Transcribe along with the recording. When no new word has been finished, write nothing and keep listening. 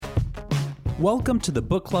Welcome to the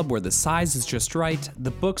book club where the size is just right,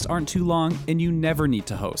 the books aren't too long, and you never need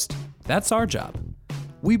to host. That's our job.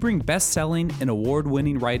 We bring best-selling and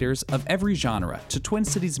award-winning writers of every genre to Twin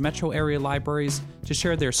Cities metro area libraries to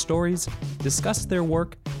share their stories, discuss their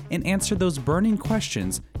work, and answer those burning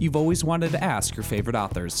questions you've always wanted to ask your favorite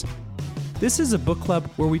authors. This is a book club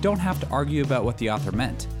where we don't have to argue about what the author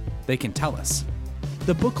meant. They can tell us.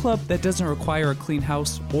 The book club that doesn't require a clean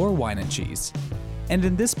house or wine and cheese. And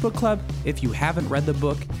in this book club, if you haven't read the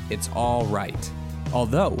book, it's all right.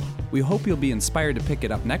 Although, we hope you'll be inspired to pick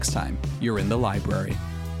it up next time you're in the library.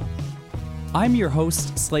 I'm your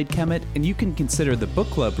host, Slade Kemet, and you can consider the book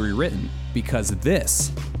club rewritten because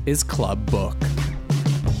this is Club Book.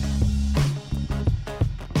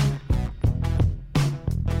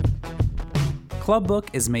 Club Book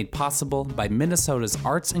is made possible by Minnesota's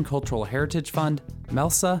Arts and Cultural Heritage Fund,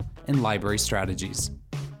 MELSA, and Library Strategies.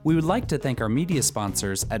 We would like to thank our media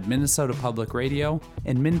sponsors at Minnesota Public Radio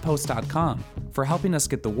and MinPost.com for helping us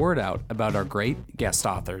get the word out about our great guest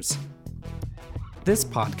authors. This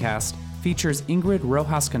podcast features Ingrid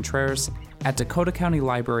Rojas Contreras at Dakota County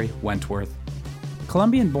Library, Wentworth.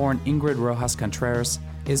 Colombian-born Ingrid Rojas Contreras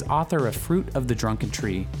is author of Fruit of the Drunken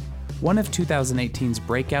Tree, one of 2018's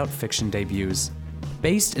breakout fiction debuts.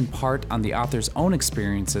 Based in part on the author's own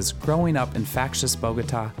experiences growing up in factious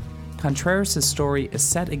Bogota, Contreras' story is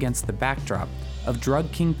set against the backdrop of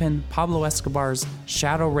drug kingpin Pablo Escobar's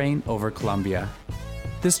shadow reign over Colombia.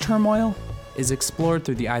 This turmoil is explored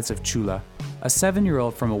through the eyes of Chula, a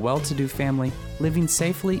 7-year-old from a well-to-do family living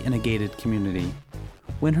safely in a gated community.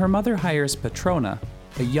 When her mother hires Patrona,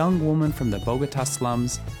 a young woman from the Bogota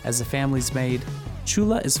slums, as a family's maid,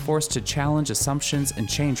 Chula is forced to challenge assumptions and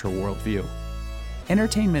change her worldview.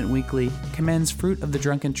 Entertainment Weekly commends Fruit of the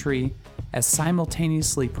Drunken Tree as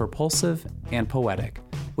simultaneously propulsive and poetic,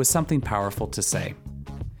 with something powerful to say.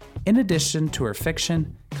 In addition to her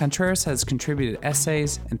fiction, Contreras has contributed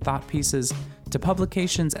essays and thought pieces to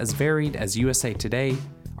publications as varied as USA Today,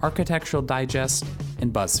 Architectural Digest,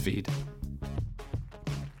 and BuzzFeed.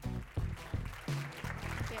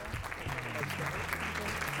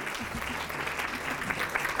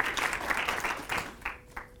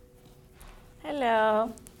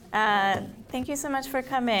 Hello. Thank you so much for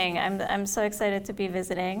coming. I'm so excited to be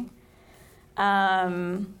visiting.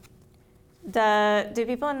 Do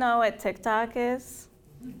people know what TikTok is?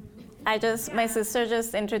 My sister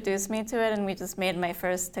just introduced me to it, and we just made my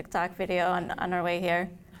first TikTok video on our way here.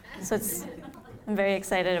 So I'm very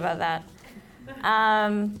excited about that.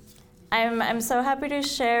 I'm so happy to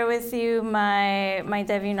share with you my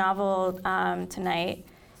debut novel tonight.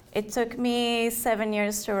 It took me 7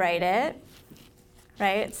 years to write it.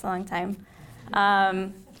 Right, it's a long time.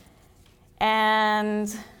 I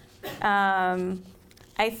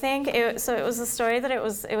think it was a story that it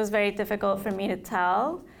was very difficult for me to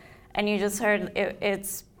tell, and you just heard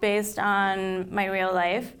it's based on my real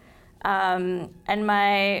life. And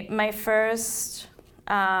my first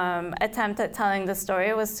attempt at telling the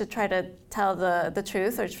story was to try to tell the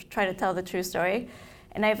truth, or try to tell the true story,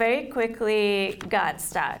 and I very quickly got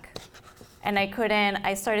stuck. And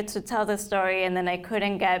I started to tell the story, and then I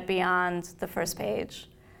couldn't get beyond the first page.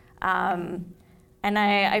 And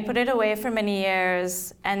I put it away for many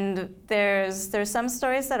years, and there's some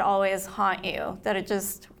stories that always haunt you, that are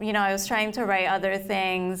just, I was trying to write other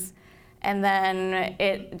things, and then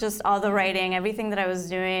all the writing, everything that I was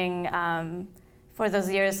doing for those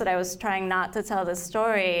years that I was trying not to tell the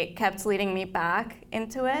story kept leading me back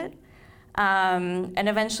into it. And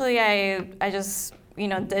eventually I just,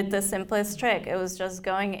 did the simplest trick. It was just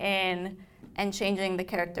going in and changing the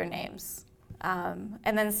character names. And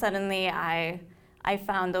then suddenly I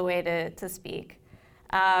found a way to speak.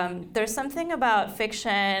 There's something about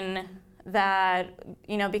fiction that,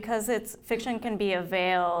 because fiction can be a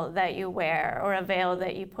veil that you wear or a veil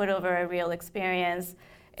that you put over a real experience,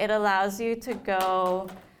 it allows you to go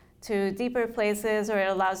to deeper places, or it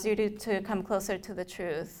allows you to come closer to the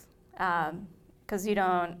truth. Because you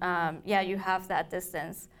don't, you have that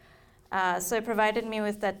distance. So it provided me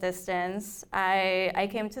with that distance. I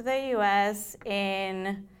came to the US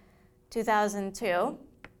in 2002,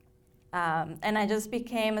 and I just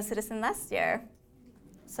became a citizen last year.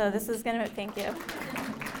 So thank you.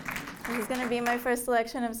 This is gonna be my first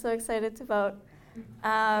election. I'm so excited to vote.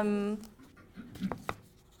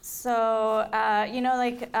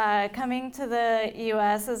 Coming to the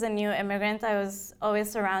US as a new immigrant, I was always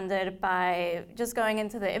surrounded by just going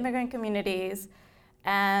into the immigrant communities,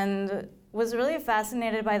 and was really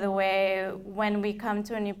fascinated by the way when we come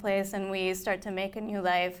to a new place and we start to make a new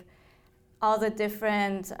life, all the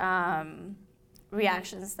different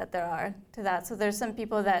reactions that there are to that. So there's some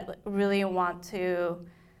people that really want to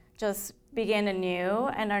just begin anew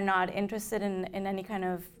and are not interested in any kind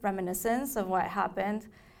of reminiscence of what happened.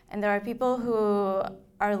 And there are people who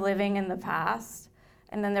are living in the past.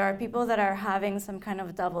 And then there are people that are having some kind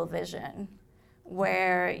of double vision,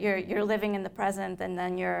 where you're living in the present and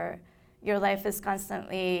then your life is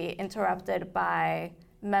constantly interrupted by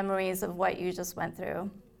memories of what you just went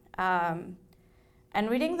through. And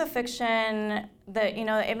reading the fiction, the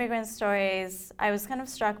immigrant stories, I was kind of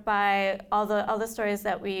struck by all the stories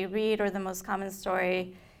that we read, or the most common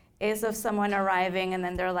story is of someone arriving and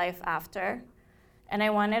then their life after. And I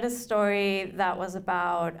wanted a story that was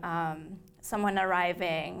about someone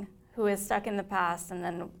arriving who is stuck in the past and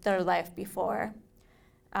then their life before.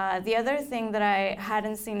 The other thing that I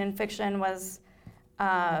hadn't seen in fiction was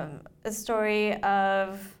a story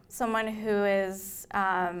of someone who is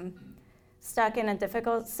stuck in a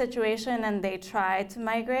difficult situation and they try to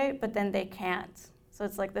migrate, but then they can't. So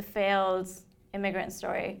it's like the failed immigrant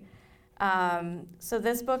story. So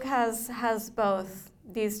this book has both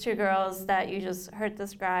these two girls that you just heard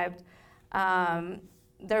described.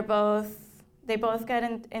 They both get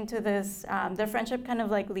into this, their friendship kind of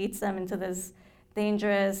like leads them into this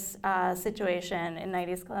dangerous situation in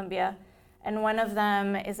 90s Colombia. And one of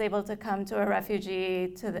them is able to come to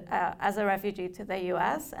as a refugee to the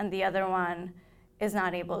US, and the other one is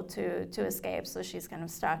not able to escape, so she's kind of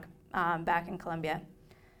stuck back in Colombia.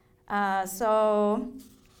 So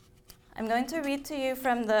I'm going to read to you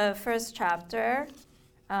from the first chapter,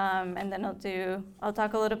 and then I'll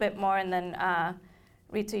talk a little bit more, and then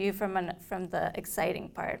read to you from the exciting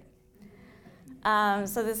part.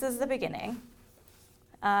 So this is the beginning.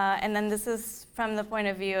 And then this is from the point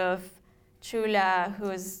of view of Chula, who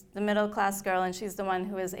is the middle-class girl, and she's the one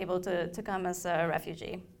who is able to come as a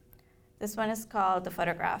refugee. This one is called The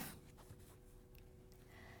Photograph.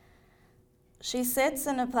 She sits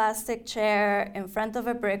in a plastic chair in front of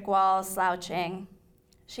a brick wall, slouching.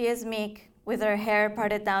 She is meek, with her hair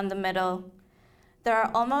parted down the middle. There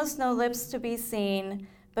are almost no lips to be seen,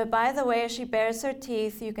 but by the way she bares her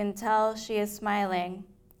teeth, you can tell she is smiling.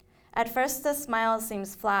 At first, the smile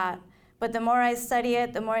seems flat, but the more I study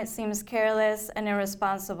it, the more it seems careless and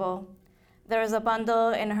irresponsible. There is a bundle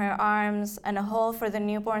in her arms and a hole for the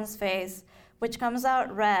newborn's face, which comes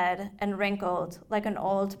out red and wrinkled like an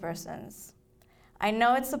old person's. I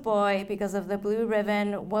know it's a boy because of the blue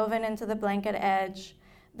ribbon woven into the blanket edge.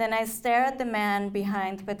 Then I stare at the man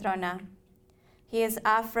behind Petrona. He is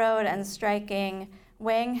afroed and striking,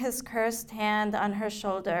 weighing his cursed hand on her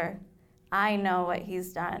shoulder. I know what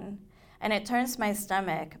he's done, and it turns my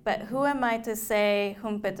stomach. But who am I to say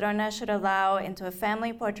whom Petrona should allow into a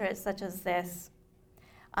family portrait such as this?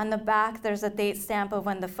 On the back, there's a date stamp of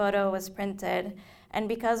when the photo was printed, and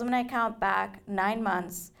because when I count back 9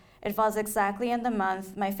 months, it falls exactly in the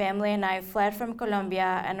month my family and I fled from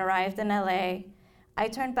Colombia and arrived in LA, I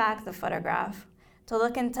turned back the photograph to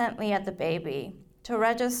look intently at the baby, to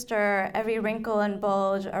register every wrinkle and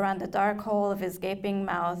bulge around the dark hole of his gaping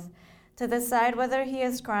mouth, to decide whether he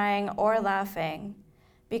is crying or laughing,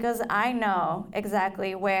 because I know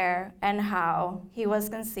exactly where and how he was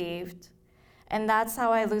conceived. And that's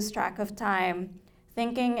how I lose track of time,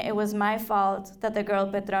 thinking it was my fault that the girl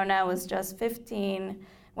Petrona was just 15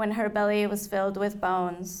 when her belly was filled with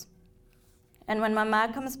bones. And when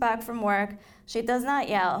Mama comes back from work, she does not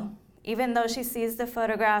yell, even though she sees the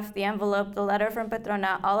photograph, the envelope, the letter from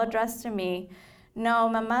Petrona, all addressed to me. No,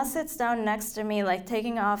 Mama sits down next to me like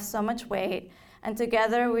taking off so much weight, and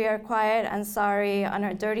together we are quiet and sorry on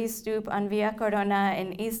her dirty stoop on Via Corona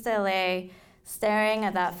in East LA, staring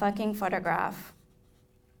at that fucking photograph.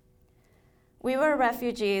 We were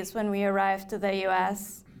refugees when we arrived to the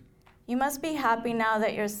US. You must be happy now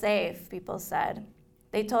that you're safe, people said.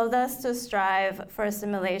 They told us to strive for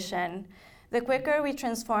assimilation. The quicker we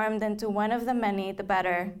transformed into one of the many, the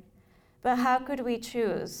better. But how could we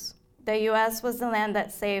choose? The US was the land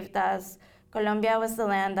that saved us. Colombia was the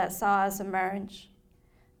land that saw us emerge.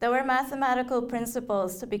 There were mathematical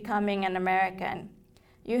principles to becoming an American.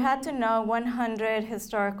 You had to know 100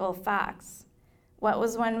 historical facts. What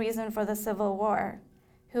was one reason for the Civil War?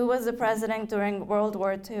 Who was the president during World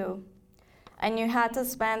War II? And you had to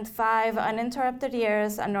spend 5 uninterrupted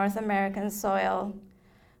years on North American soil.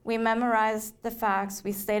 We memorized the facts,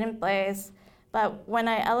 we stayed in place, but when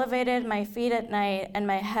I elevated my feet at night and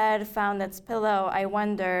my head found its pillow, I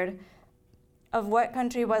wondered, of what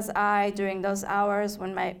country was I during those hours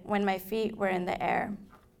when my feet were in the air?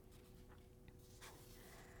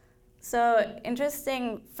 So,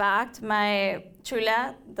 interesting fact, my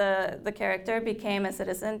Chula, the character, became a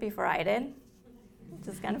citizen before I did, which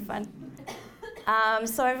is kind of fun.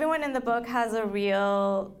 So everyone in the book has a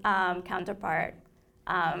real counterpart,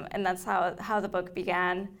 and that's how the book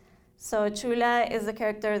began. So Chula is a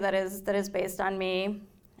character that is based on me,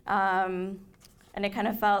 and it kind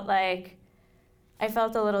of felt like I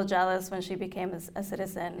felt a little jealous when she became a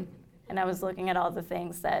citizen, and I was looking at all the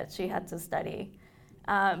things that she had to study.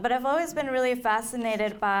 But I've always been really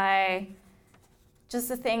fascinated by just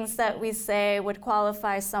the things that we say would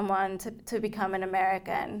qualify someone to become an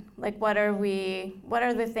American. Like, what are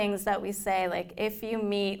the things that we say? Like, if you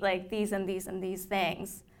meet like these and these and these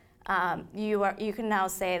things, you can now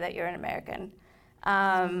say that you're an American.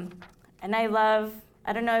 And I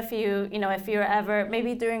don't know if you're ever,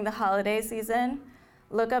 maybe during the holiday season,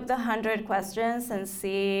 look up the 100 questions and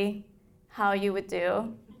see how you would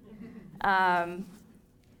do.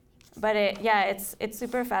 But it's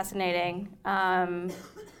super fascinating.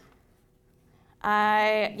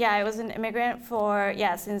 I was an immigrant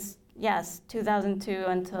since 2002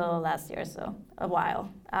 until last year, so a while.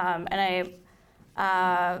 And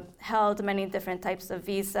I held many different types of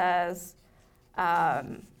visas,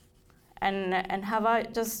 and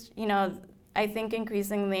have just, I think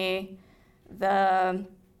increasingly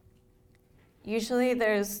usually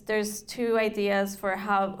there's two ideas for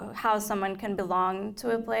how someone can belong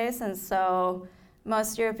to a place, and so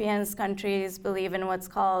most European countries believe in what's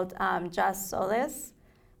called jus solis,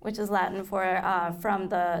 which is Latin for from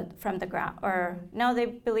the ground, or no, they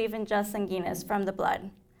believe in jus sanguinis, from the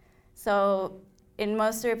blood. So in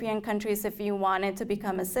most European countries, if you wanted to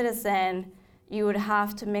become a citizen, you would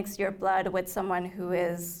have to mix your blood with someone who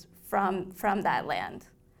is from that land.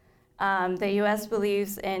 The U.S.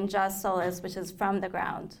 believes in jus solis, which is from the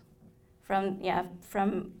ground,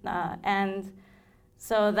 and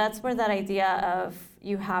so that's where that idea of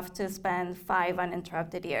you have to spend 5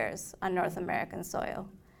 uninterrupted years on North American soil.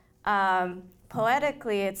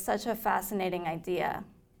 Poetically, it's such a fascinating idea,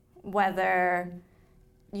 whether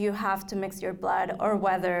you have to mix your blood or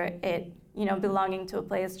whether it, belonging to a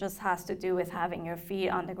place just has to do with having your feet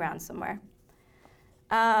on the ground somewhere.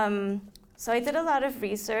 So I did a lot of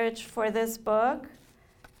research for this book.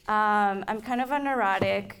 I'm kind of a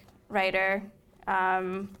neurotic writer.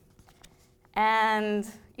 And,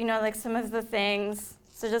 like some of the things,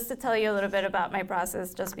 so just to tell you a little bit about my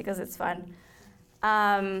process, just because it's fun.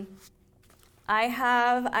 I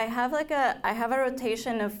have a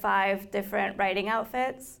rotation of 5 different writing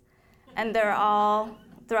outfits, and they're all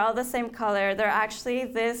the same color. They're actually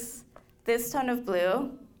this tone of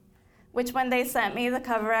blue, which when they sent me the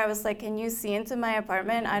cover, I was like, can you see into my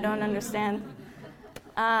apartment? I don't understand.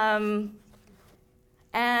 And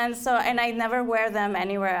I never wear them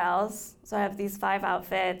anywhere else. So I have these 5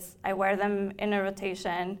 outfits. I wear them in a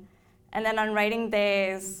rotation. And then on writing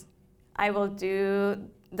days, I will do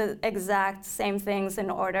the exact same things in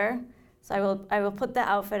order. So I will put the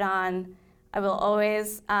outfit on. I will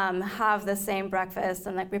always have the same breakfast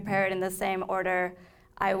and prepare it in the same order.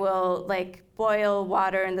 I will boil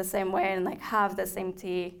water in the same way and have the same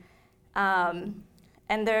tea. And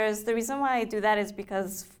the reason why I do that is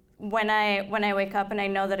because when I wake up and I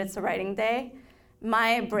know that it's a writing day,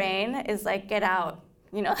 my brain is get out,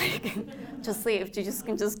 just leave. You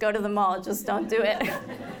can just go to the mall, just don't do it.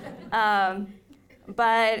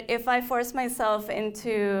 But if I force myself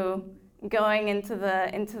into going into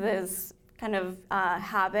this kind of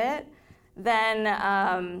habit, then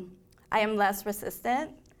I am less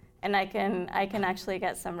resistant, and I can actually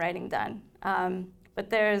get some writing done.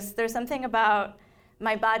 But there's something about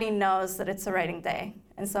my body knows that it's a writing day,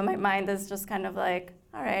 and so my mind is just kind of all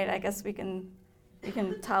right, I guess we can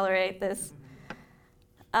tolerate this.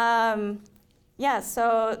 So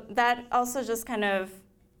that also just kind of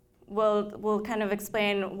will kind of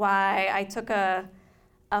explain why I took a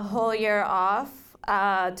whole year off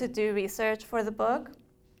to do research for the book.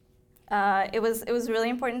 It was really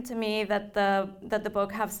important to me that the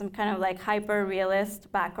book have some kind of hyper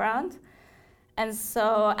realist background. And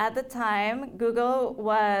so at the time, Google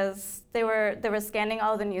they were scanning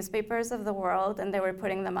all the newspapers of the world and they were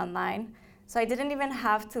putting them online. So I didn't even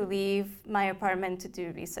have to leave my apartment to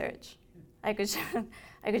do research. I could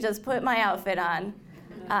just put my outfit on,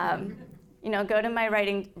 go to my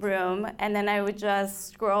writing room, and then I would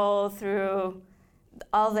just scroll through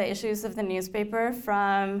all the issues of the newspaper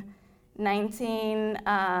from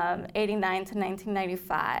 1989 to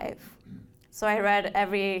 1995. So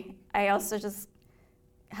I also just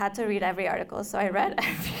had to read every article. So I read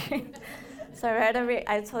every,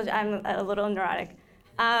 I told you I'm a little neurotic.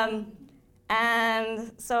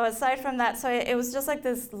 And so aside from that, so it was just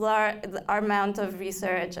this large amount of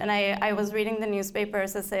research. And I was reading the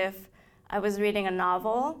newspapers as if I was reading a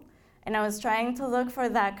novel. And I was trying to look for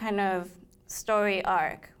that kind of story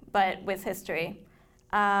arc, but with history.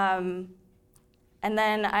 And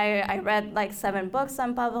then I read like 7 books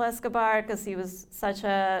on Pablo Escobar because he was such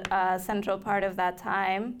a central part of that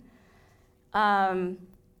time.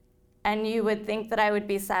 And you would think that I would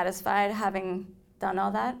be satisfied having done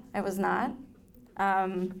all that. I was not.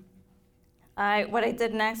 What I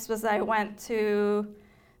did next was I went to,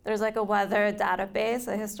 there's like a weather database,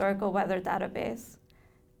 a historical weather database.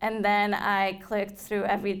 And then I clicked through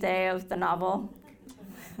every day of the novel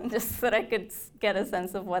just so that I could get a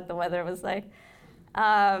sense of what the weather was like.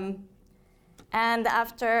 And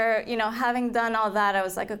after, having done all that, I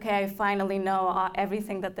was like, okay, I finally know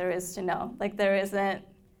everything that there is to know. Like, there isn't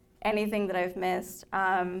anything that I've missed.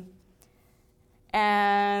 And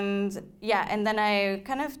then I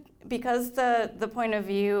kind of, because the point of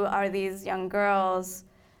view are these young girls,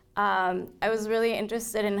 I was really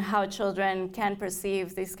interested in how children can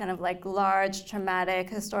perceive these kind of like large, traumatic,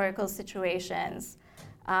 historical situations.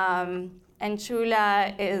 And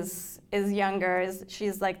Chula is younger,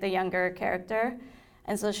 she's like the younger character.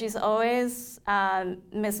 And so she's always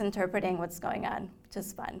misinterpreting what's going on, which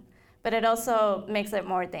is fun. But it also makes it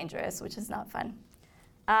more dangerous, which is not fun.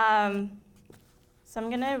 So I'm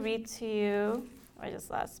gonna read to you, I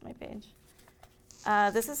just lost my page.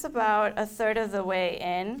 This is about a third of the way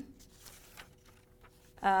in.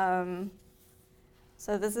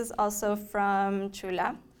 So this is also from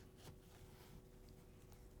Chula.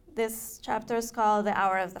 This chapter is called The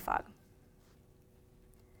Hour of the Fog.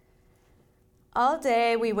 All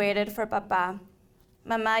day we waited for Papa.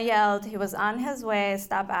 Mama yelled he was on his way,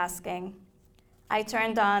 stop asking. I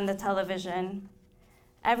turned on the television.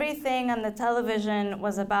 Everything on the television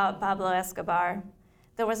was about Pablo Escobar.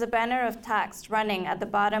 There was a banner of text running at the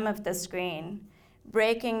bottom of the screen.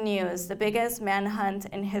 Breaking news, the biggest manhunt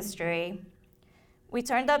in history. We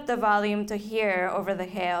turned up the volume to hear over the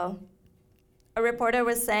hail. A reporter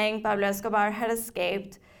was saying Pablo Escobar had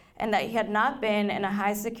escaped and that he had not been in a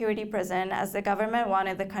high-security prison as the government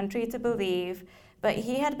wanted the country to believe, but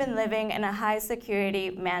he had been living in a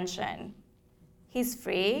high-security mansion. He's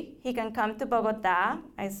free. He can come to Bogota,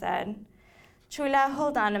 I said. Chula,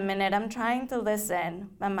 hold on a minute. I'm trying to listen,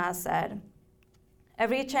 Mama said.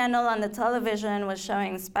 Every channel on the television was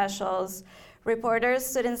showing specials. Reporters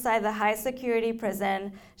stood inside the high-security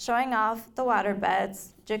prison, showing off the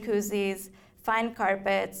waterbeds, jacuzzis, fine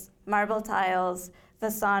carpets, marble tiles, the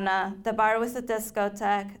sauna, the bar with the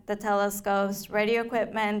discotheque, the telescopes, radio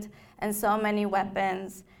equipment, and so many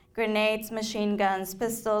weapons, grenades, machine guns,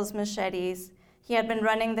 pistols, machetes. He had been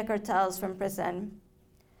running the cartels from prison.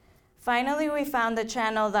 Finally, we found the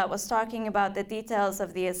channel that was talking about the details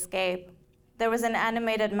of the escape. There was an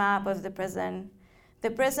animated map of the prison. The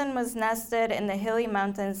prison was nested in the hilly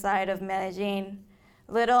mountainside of Medellin.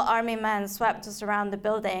 Little army men swept to surround the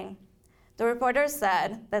building. The reporter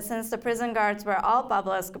said that since the prison guards were all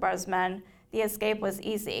Pablo Escobar's men, the escape was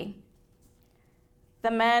easy. The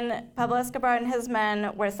men, Pablo Escobar and his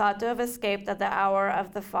men, were thought to have escaped at the hour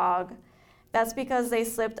of the fog. That's because they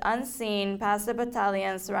slipped unseen past the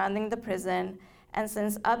battalion surrounding the prison, and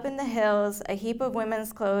since up in the hills a heap of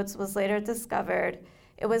women's clothes was later discovered,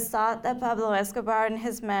 it was thought that Pablo Escobar and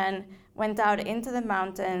his men went out into the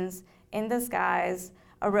mountains, in disguise,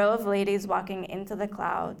 a row of ladies walking into the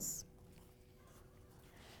clouds.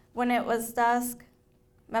 When it was dusk,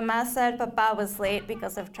 Mama said Papa was late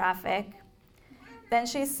because of traffic. Then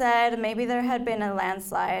she said maybe there had been a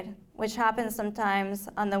landslide, which happens sometimes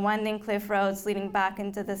on the winding cliff roads leading back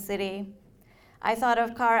into the city. I thought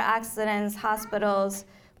of car accidents, hospitals,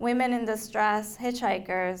 women in distress,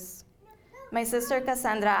 hitchhikers. My sister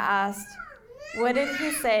Cassandra asked, "What did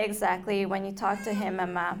he say exactly when you talked to him,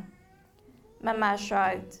 Mama?" Mama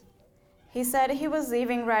shrugged. He said he was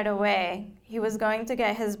leaving right away. He was going to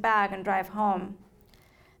get his bag and drive home.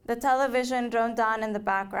 The television droned on in the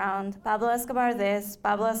background. Pablo Escobar this,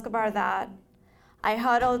 Pablo Escobar that. I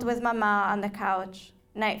huddled with Mama on the couch.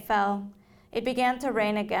 Night fell. It began to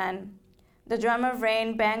rain again. The drum of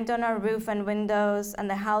rain banged on our roof and windows, and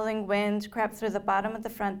the howling wind crept through the bottom of the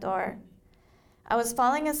front door. I was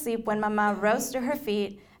falling asleep when Mama rose to her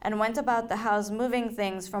feet and went about the house moving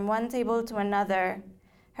things from one table to another.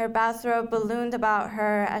 Her bathrobe ballooned about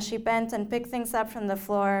her as she bent and picked things up from the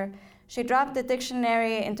floor. She dropped the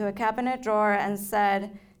dictionary into a cabinet drawer and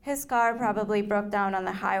said, "His car probably broke down on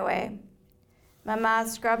the highway." Mama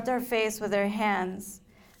scrubbed her face with her hands.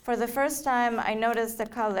 For the first time, I noticed the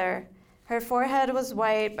color. Her forehead was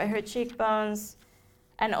white, but her cheekbones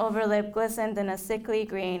and overlip glistened in a sickly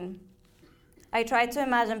green. I tried to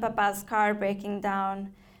imagine Papa's car breaking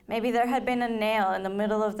down. Maybe there had been a nail in the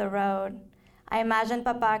middle of the road. I imagined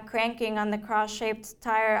Papa cranking on the cross-shaped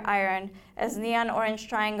tire iron as neon orange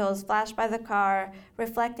triangles flashed by the car,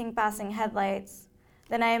 reflecting passing headlights.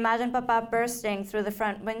 Then I imagined Papa bursting through the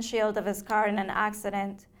front windshield of his car in an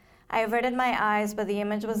accident. I averted my eyes, but the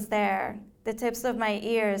image was there. The tips of my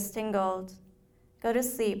ears tingled. Go to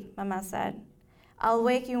sleep, Mama said. I'll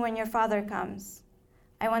wake you when your father comes.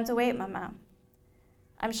 I went to wait, Mama.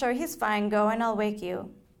 I'm sure he's fine. Go and I'll wake you.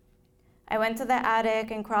 I went to the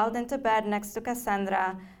attic and crawled into bed next to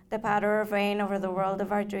Cassandra, the patter of rain over the world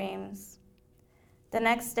of our dreams. The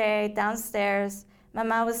next day, downstairs,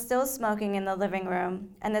 Mama was still smoking in the living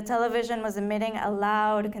room, and the television was emitting a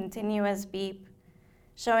loud, continuous beep,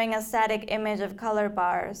 showing a static image of color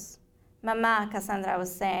bars. Mama, Cassandra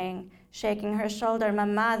was saying, shaking her shoulder,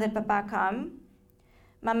 Mama, did Papa come?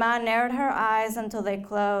 Mama narrowed her eyes until they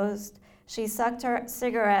closed. She sucked her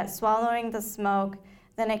cigarette, swallowing the smoke.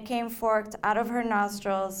 Then it came forked out of her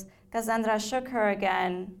nostrils. Cassandra shook her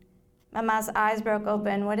again. Mama's eyes broke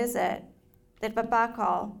open. What is it? Did Papa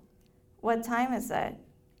call? What time is it?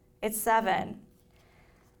 It's 7.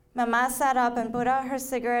 Mama sat up and put out her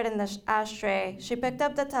cigarette in the ashtray. She picked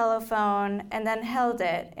up the telephone and then held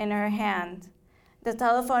it in her hand. The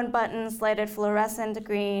telephone buttons lighted fluorescent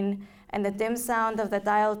green, and the dim sound of the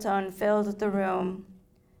dial tone filled the room.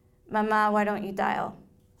 Mama, why don't you dial?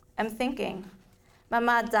 I'm thinking.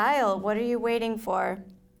 Mama, dial. What are you waiting for?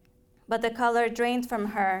 But the color drained from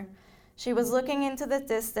her. She was looking into the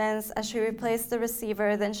distance as she replaced the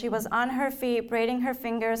receiver. Then she was on her feet, braiding her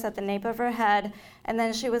fingers at the nape of her head, and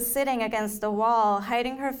then she was sitting against the wall,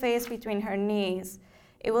 hiding her face between her knees.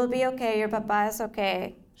 It will be okay. Your Papa is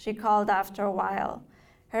okay, she called after a while.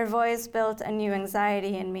 Her voice built a new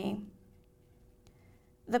anxiety in me.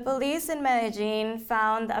 The police in Medellin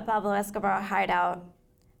found a Pablo Escobar hideout.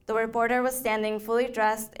 The reporter was standing fully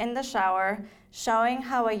dressed in the shower, showing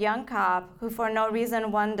how a young cop, who for no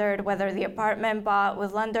reason wondered whether the apartment bought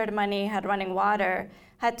with laundered money had running water,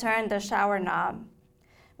 had turned the shower knob.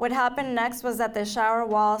 What happened next was that the shower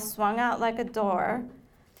wall swung out like a door,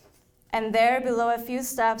 and there below a few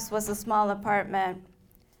steps was a small apartment.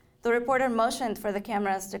 The reporter motioned for the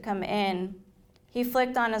cameras to come in. He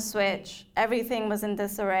flicked on a switch. Everything was in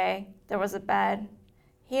disarray. There was a bed.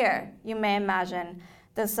 Here, you may imagine,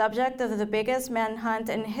 the subject of the biggest manhunt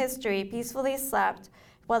in history peacefully slept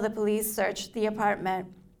while the police searched the apartment.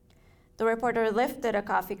 The reporter lifted a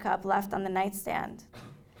coffee cup left on the nightstand.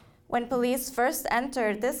 When police first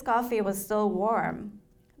entered, this coffee was still warm.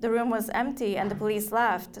 The room was empty and the police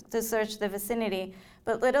left to search the vicinity,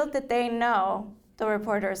 but little did they know, the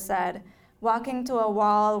reporter said, walking to a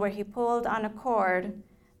wall where he pulled on a cord,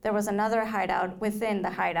 there was another hideout within the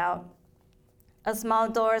hideout. A small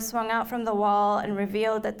door swung out from the wall and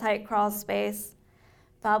revealed a tight crawl space.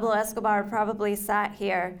 Pablo Escobar probably sat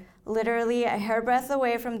here, literally a hairbreadth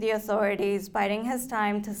away from the authorities, biding his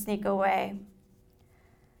time to sneak away.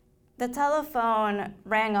 The telephone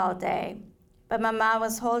rang all day, but Mama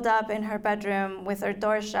was holed up in her bedroom with her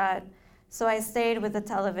door shut, so I stayed with the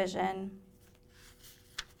television.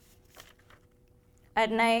 At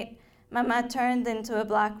night, Mama turned into a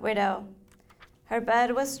black widow. Her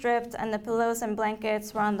bed was stripped and the pillows and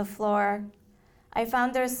blankets were on the floor. I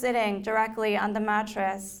found her sitting directly on the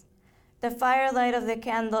mattress. The firelight of the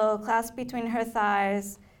candle clasped between her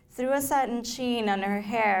thighs threw a satin sheen on her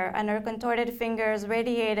hair, and her contorted fingers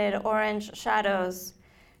radiated orange shadows.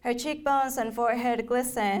 Her cheekbones and forehead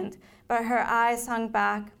glistened, but her eyes hung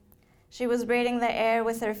back. She was braiding the air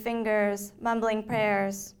with her fingers, mumbling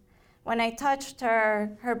prayers. When I touched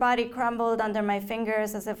her, her body crumbled under my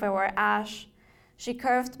fingers as if it were ash. She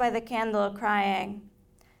curved by the candle, crying.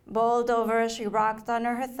 Bowled over, she rocked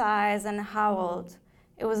under her thighs and howled.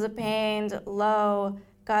 It was a pained, low,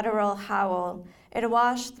 guttural howl. It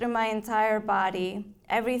washed through my entire body.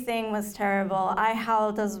 Everything was terrible. I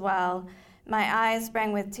howled as well. My eyes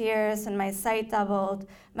sprang with tears and my sight doubled.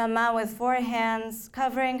 Mama, with 4 hands,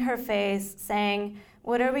 covering her face, saying,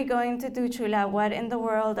 "What are we going to do, Chula? What in the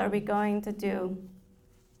world are we going to do?"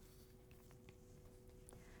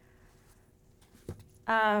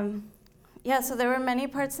 So there were many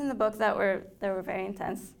parts in the book that were very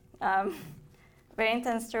intense,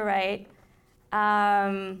 to write.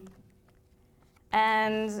 I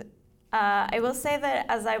will say that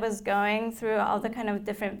as I was going through all the kind of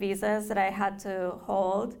different visas that I had to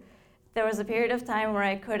hold, there was a period of time where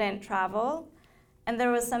I couldn't travel, and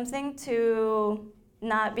there was something to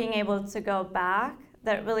not being able to go back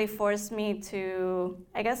that really forced me to,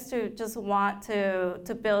 I guess, to just want to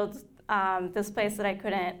build this place that I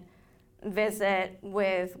couldn't visit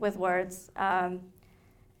with words.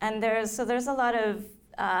 And there's a lot of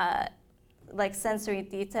like sensory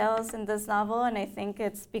details in this novel, and I think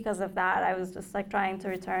it's because of that. I was just like trying to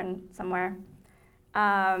return somewhere.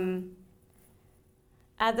 At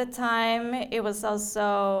the time, it was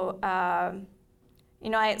also, I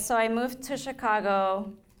moved to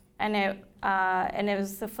Chicago, and it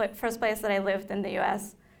was the first place that I lived in the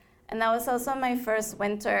U.S., and that was also my first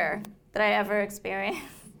winter that I ever experienced.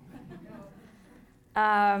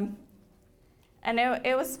 And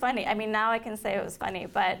it was funny. I mean, now I can say it was funny,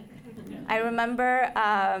 but I remember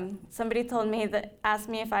somebody asked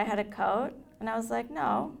me if I had a coat, and I was like,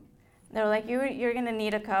 no. They were like, you're gonna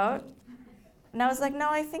need a coat. And I was like, no,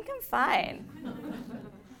 I think I'm fine.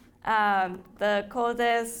 The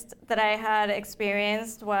coldest that I had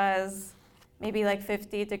experienced was maybe like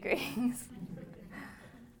 50 degrees.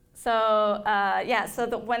 So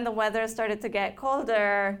when the weather started to get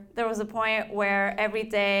colder, there was a point where every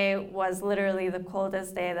day was literally the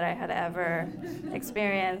coldest day that I had ever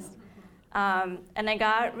experienced. And I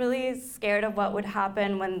got really scared of what would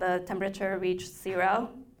happen when the temperature reached 0.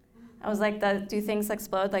 I was like, do things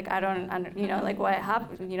explode? Like, I don't like what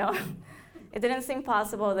happened, It didn't seem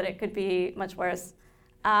possible that it could be much worse.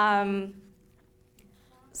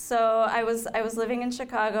 So I was living in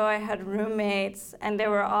Chicago. I had roommates, and they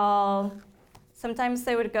were sometimes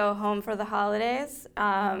they would go home for the holidays,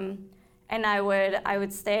 and I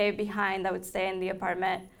would stay behind. I would stay in the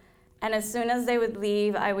apartment. And as soon as they would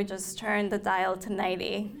leave, I would just turn the dial to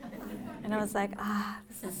 90. And I was like,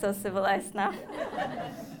 this is so civilized now.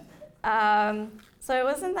 So it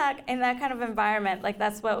was in that kind of environment, like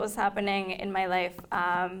that's what was happening in my life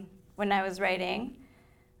when I was writing.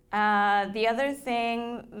 The other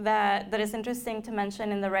thing that is interesting to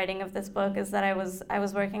mention in the writing of this book is that I was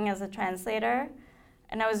working as a translator,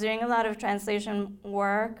 and I was doing a lot of translation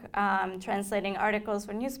work, translating articles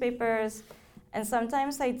for newspapers, and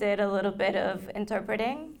sometimes I did a little bit of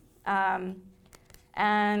interpreting.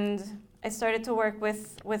 And I started to work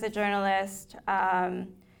with a journalist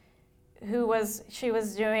she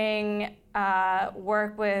was doing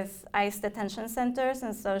work with ICE detention centers,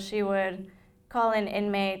 and so she would call in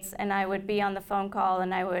inmates, and I would be on the phone call,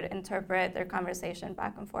 and I would interpret their conversation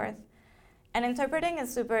back and forth. And interpreting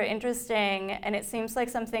is super interesting, and it seems like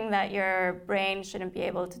something that your brain shouldn't be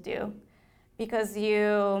able to do, because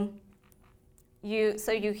you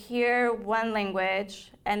hear one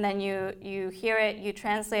language, and then you hear it, you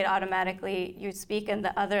translate automatically, you speak in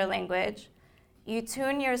the other language, you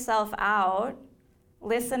tune yourself out,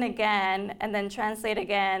 listen again, and then translate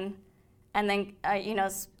again, and then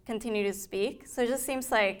continue to speak. So it just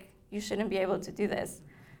seems like you shouldn't be able to do this.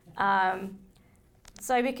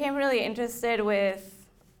 So I became really interested with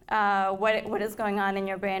what is going on in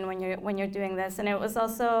your brain when you're doing this, and it was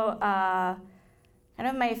also kind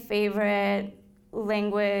of my favorite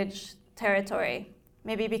language territory.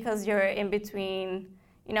 Maybe because you're in between.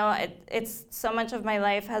 It's so much of my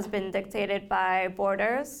life has been dictated by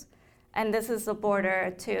borders, and this is a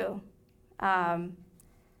border too.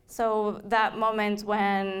 So that moment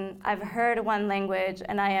when I've heard one language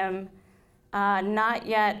and I am not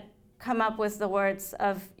yet come up with the words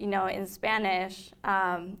of, in Spanish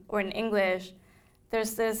or in English,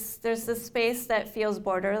 there's this space that feels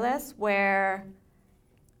borderless where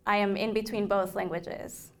I am in between both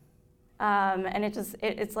languages. And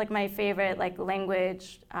it's like my favorite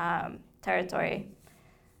language territory.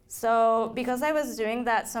 So because I was doing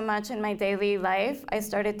that so much in my daily life, I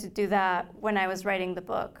started to do that when I was writing the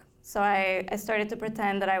book. So I started to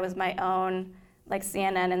pretend that I was my own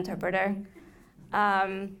CNN interpreter.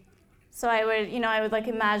 So I would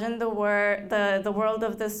imagine the world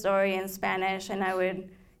of the story in Spanish, and I would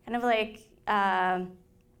kind of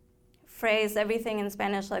phrase everything in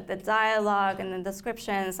Spanish, like the dialogue and the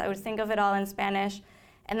descriptions. I would think of it all in Spanish.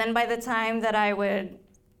 And then by the time that I would,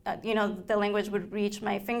 the language would reach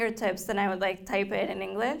my fingertips, then I would type it in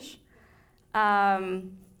English.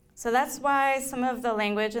 So that's why some of the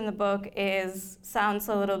language in the book sounds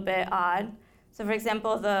a little bit odd. So for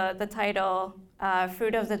example, the title,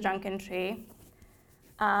 Fruit of the Drunken Tree.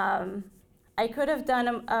 I could have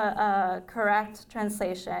done a correct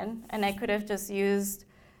translation, and I could have just used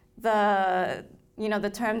the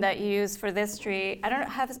term that you use for this tree. I don't know,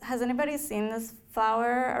 has anybody seen this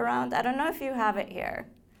flower around? I don't know if you have it here.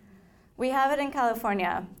 We have it in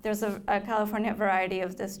California. There's a California variety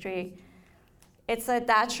of this tree. It's a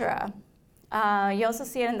datura. You also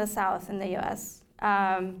see it in the South in the US.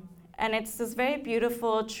 And it's this very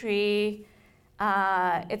beautiful tree.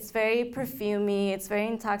 It's very perfumey, it's very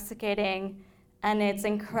intoxicating, and it's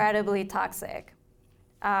incredibly toxic.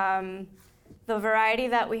 The variety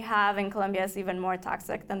that we have in Colombia is even more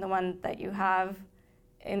toxic than the one that you have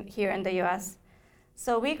here in the US.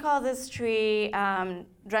 So we call this tree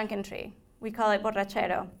drunken tree. We call it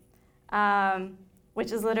borrachero,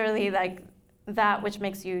 which is literally like that which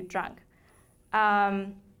makes you drunk.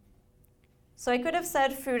 So I could have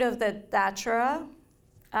said fruit of the datura,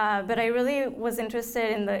 but I really was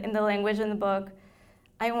interested in the language in the book.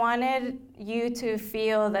 I wanted you to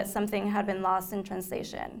feel that something had been lost in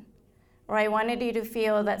translation, or I wanted you to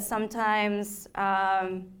feel that sometimes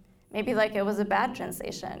maybe like it was a bad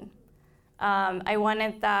translation. I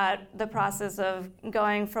wanted that the process of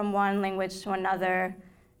going from one language to another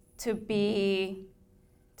to be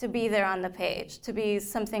there on the page, to be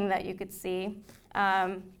something that you could see.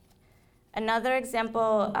 Another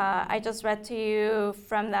example I just read to you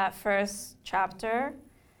from that first chapter.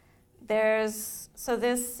 There's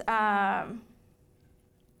this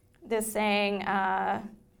saying,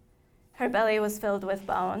 her belly was filled with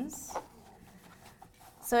bones.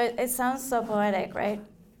 So it sounds so poetic, right?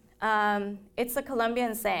 It's a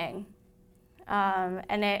Colombian saying,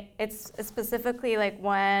 and it's specifically like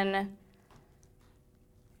when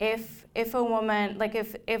if a woman, like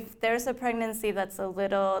if there's a pregnancy that's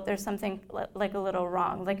there's something like a little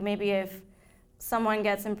wrong, like maybe if someone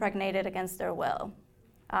gets impregnated against their will,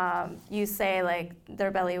 you say like their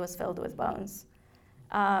belly was filled with bones.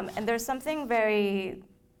 And there's something very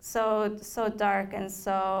so dark and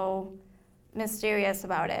so mysterious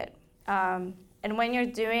about it. And when you're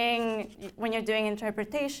doing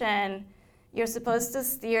interpretation, you're supposed to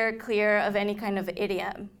steer clear of any kind of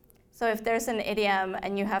idiom. So if there's an idiom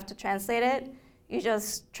and you have to translate it, you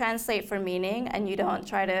just translate for meaning and you don't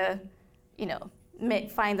try to,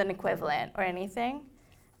 find an equivalent or anything.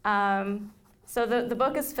 So the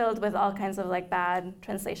book is filled with all kinds of like bad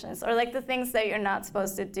translations, or like the things that you're not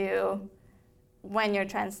supposed to do when you're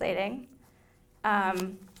translating.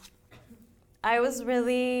 I was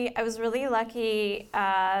really lucky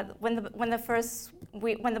when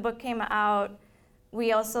the book came out.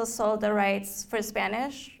 We also sold the rights for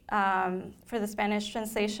Spanish, for the Spanish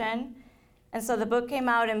translation. And so the book came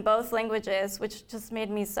out in both languages, which just made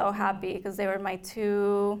me so happy because they were my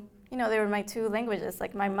two languages,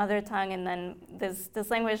 like my mother tongue and then this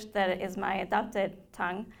language that is my adopted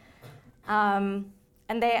tongue. And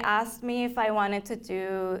they asked me if I wanted to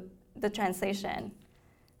do the translation.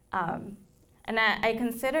 And I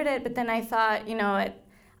considered it, but then I thought,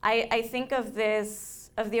 I think of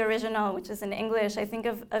the original, which is in English, I think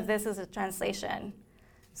of this as a translation.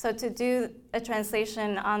 So to do a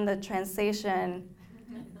translation on the translation,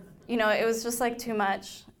 it was just like too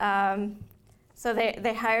much. So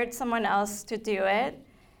they hired someone else to do it,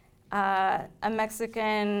 a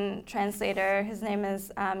Mexican translator. His name is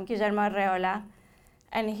Guillermo Arreola,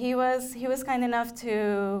 and he was kind enough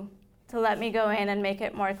to let me go in and make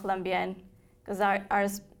it more Colombian, because our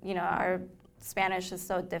Spanish is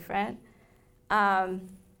so different.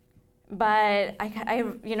 But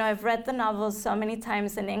I've read the novel so many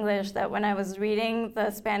times in English that when I was reading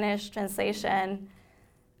the Spanish translation,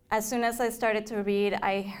 as soon as I started to read,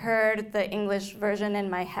 I heard the English version in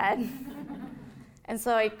my head. And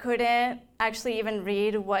so I couldn't actually even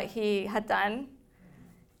read what he had done.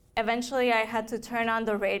 Eventually, I had to turn on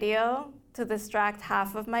the radio to distract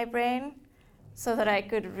half of my brain so that I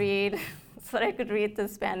could read the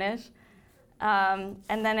Spanish. And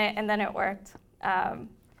then it worked.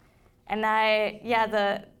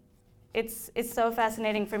 It's so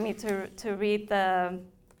fascinating for me to read the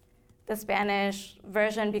Spanish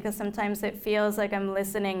version, because sometimes it feels like I'm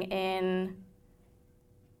listening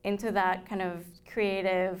into that kind of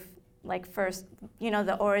creative, like first,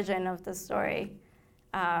 the origin of the story.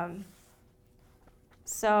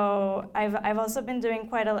 So I've also been doing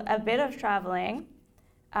quite a bit of traveling,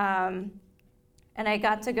 and I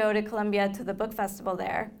got to go to Colombia to the book festival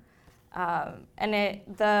there. And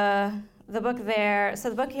the book there, so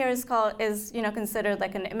the book here is considered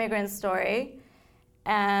like an immigrant story,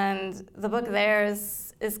 and the book there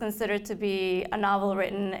is considered to be a novel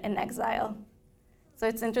written in exile. So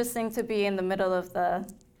it's interesting to be in the middle of the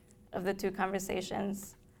two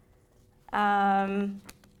conversations. I'm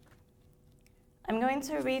going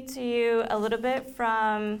to read to you a little bit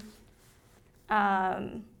from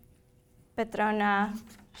Petrona.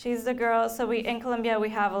 She's the girl. So in Colombia we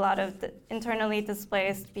have a lot of internally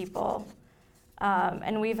displaced people,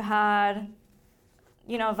 and we've had,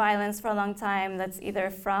 violence for a long time. That's either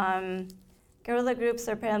from guerrilla groups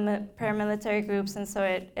or paramilitary groups, and so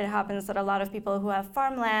it happens that a lot of people who have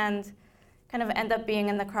farmland kind of end up being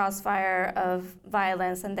in the crossfire of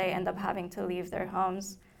violence, and they end up having to leave their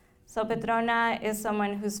homes. So Petrona is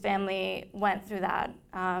someone whose family went through that,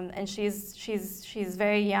 and she's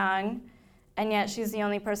very young. And yet she's the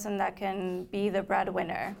only person that can be the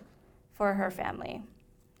breadwinner for her family.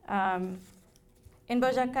 In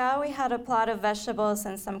Boyacá, we had a plot of vegetables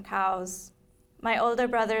and some cows. My older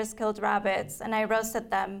brothers killed rabbits, and I roasted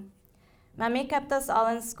them. Mami kept us all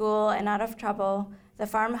in school and out of trouble, the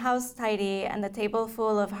farmhouse tidy, and the table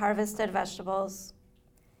full of harvested vegetables.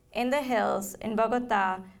 In the hills, in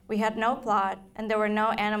Bogotá, we had no plot, and there were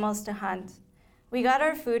no animals to hunt. We got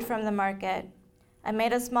our food from the market. I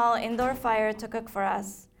made a small indoor fire to cook for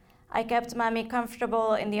us. I kept Mami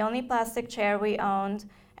comfortable in the only plastic chair we owned,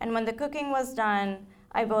 and when the cooking was done,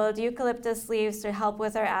 I boiled eucalyptus leaves to help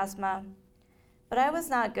with her asthma. But I was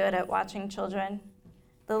not good at watching children.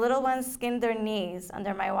 The little ones skinned their knees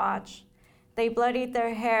under my watch. They bloodied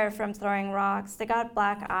their hair from throwing rocks. They got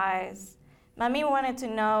black eyes. Mami wanted to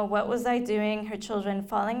know what was I doing, her children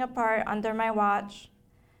falling apart under my watch.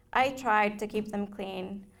 I tried to keep them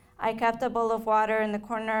clean. I kept a bowl of water in the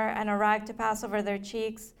corner and a rag to pass over their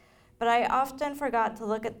cheeks, but I often forgot to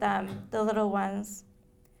look at them, the little ones.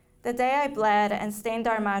 The day I bled and stained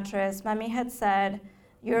our mattress, Mami had said,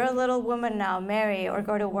 "You're a little woman now, marry or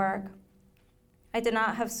go to work." I did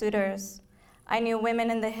not have suitors. I knew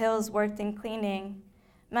women in the hills worked in cleaning.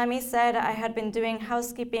 Mami said I had been doing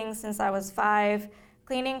housekeeping since I was 5.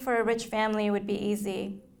 Cleaning for a rich family would be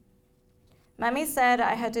easy. Mami said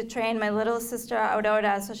I had to train my little sister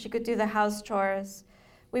Aurora so she could do the house chores.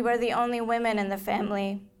 We were the only women in the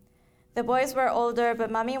family. The boys were older,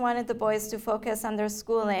 but Mami wanted the boys to focus on their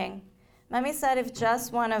schooling. Mami said if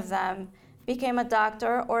just one of them became a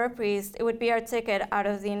doctor or a priest, it would be our ticket out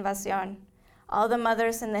of the Invasion. All the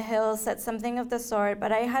mothers in the hills said something of the sort,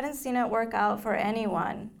 but I hadn't seen it work out for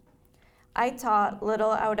anyone. I taught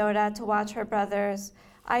little Aurora to watch her brothers.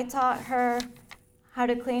 I taught her how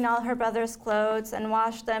to clean all her brothers' clothes and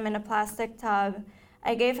wash them in a plastic tub.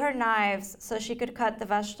 I gave her knives so she could cut the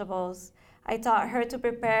vegetables. I taught her to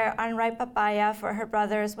prepare unripe papaya for her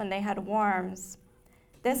brothers when they had worms.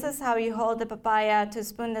 "This is how you hold the papaya to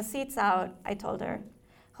spoon the seeds out," I told her,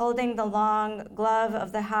 holding the long glove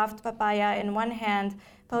of the halved papaya in one hand,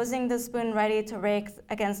 posing the spoon ready to rake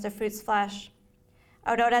against the fruit's flesh.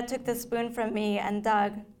 Aurora took the spoon from me and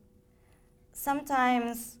dug.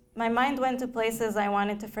 Sometimes my mind went to places I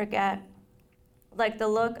wanted to forget, like the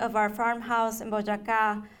look of our farmhouse in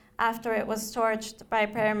Boyacá after it was torched by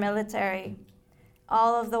paramilitary.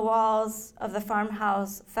 All of the walls of the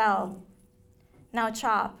farmhouse fell. "Now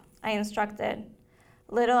chop," I instructed.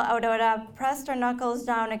 Little Aurora pressed her knuckles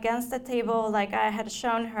down against the table like I had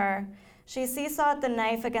shown her. She seesawed the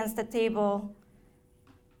knife against the table,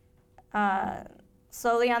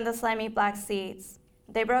 slowly on the slimy black seeds.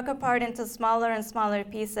 They broke apart into smaller and smaller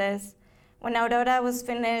pieces. When Aurora was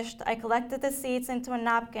finished, I collected the seeds into a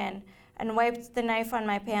napkin and wiped the knife on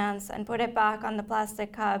my pants and put it back on the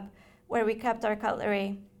plastic cup where we kept our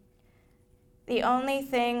cutlery. The only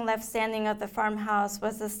thing left standing of the farmhouse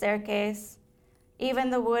was the staircase.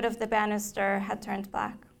 Even the wood of the banister had turned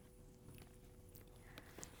black.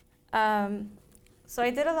 So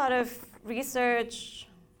I did a lot of research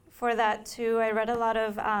for that too. I read a lot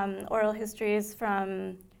of oral histories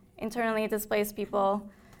from internally displaced people.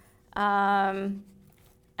 And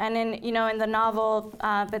in the novel,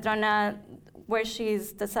 Pedrona,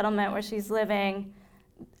 the settlement where she's living,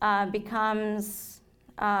 becomes,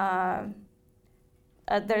 there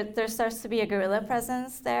starts to be a guerrilla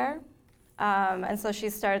presence there. And so she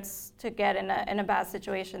starts to get in a bad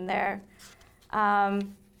situation there.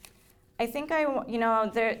 I think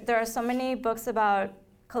there are so many books about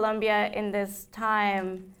Colombia in this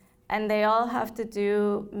time, and they all have to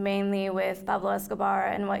do mainly with Pablo Escobar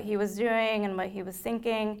and what he was doing and what he was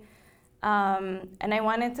thinking. And I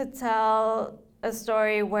wanted to tell a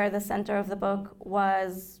story where the center of the book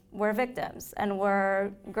were victims and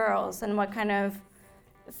were girls, and what kind of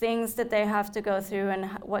things that they have to go through and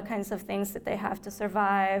what kinds of things that they have to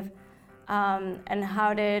survive, and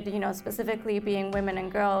how did, specifically being women and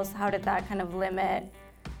girls, how did that kind of limit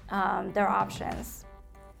their options.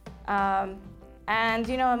 And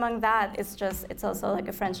among that, it's also like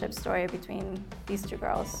a friendship story between these two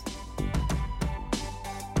girls.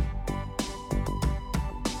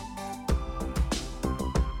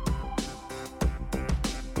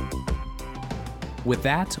 With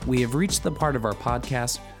that, we have reached the part of our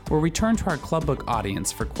podcast where we turn to our Club Book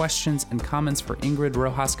audience for questions and comments for Ingrid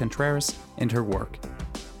Rojas Contreras and her work.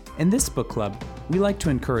 In this book club, we like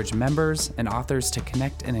to encourage members and authors to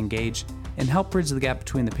connect and engage and help bridge the gap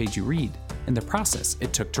between the page you read and the process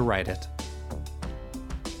it took to write it.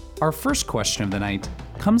 Our first question of the night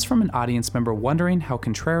comes from an audience member wondering how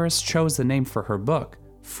Contreras chose the name for her book,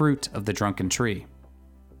 Fruit of the Drunken Tree.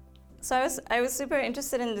 So I was super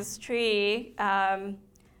interested in this tree.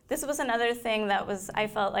 this was another thing that I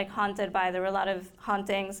felt like haunted by. There were a lot of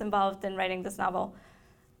hauntings involved in writing this novel.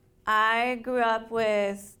 I grew up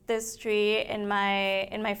with this tree in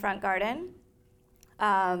my front garden.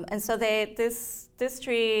 And so this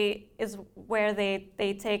tree is where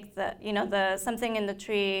they take the something in the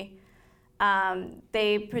tree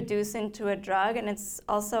they produce into a drug, and it's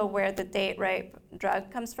also where the date rape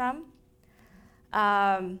drug comes from.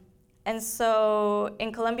 And so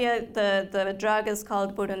in Colombia, the drug is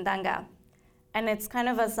called burundanga, and it's kind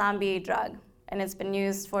of a zombie drug, and it's been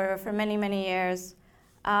used for many, many years.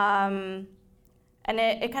 And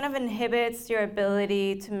it kind of inhibits your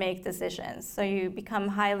ability to make decisions. So you become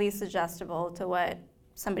highly suggestible to what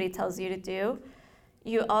somebody tells you to do.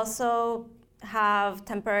 You also have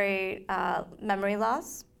temporary memory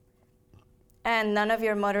loss, and none of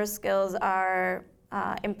your motor skills are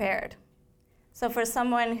impaired. So for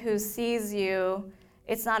someone who sees you,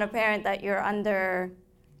 it's not apparent that you're under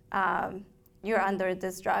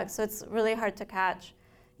this drug. So it's really hard to catch.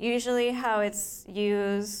 Usually how it's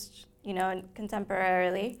used,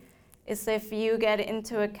 contemporarily, is if you get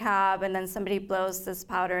into a cab and then somebody blows this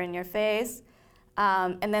powder in your face,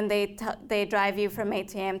 and then they drive you from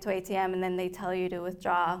ATM to ATM, and then they tell you to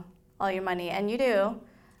withdraw all your money, and you do.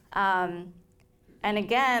 And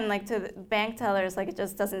again, like to the bank tellers, like it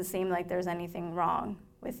just doesn't seem like there's anything wrong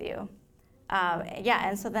with you.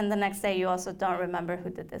 And so then the next day you also don't remember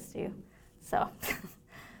who did this to you. So,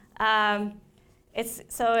 I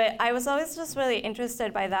was always just really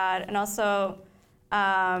interested by that, and also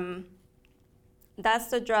that's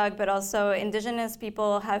the drug, but also indigenous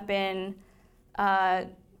people have been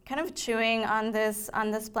kind of chewing on this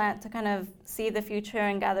plant to kind of see the future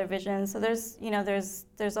and gather vision. So there's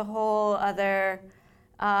a whole other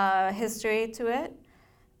history to it.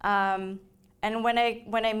 And when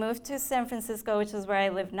I moved to San Francisco, which is where I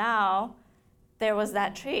live now, there was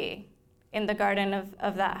that tree in the garden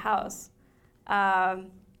of that house.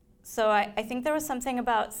 So I think there was something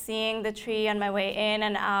about seeing the tree on my way in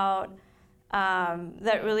and out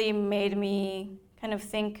that really made me kind of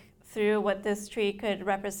think through what this tree could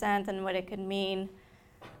represent and what it could mean.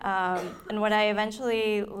 And what I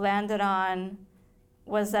eventually landed on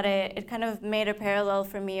was that it kind of made a parallel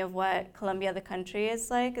for me of what Colombia, the country, is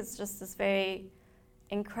like. It's just this very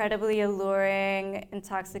incredibly alluring,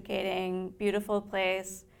 intoxicating, beautiful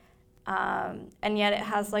place. And yet it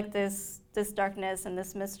has like this darkness and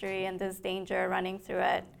this mystery and this danger running through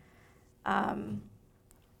it. And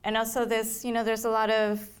also there's a lot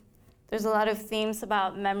of themes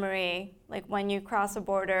about memory. Like when you cross a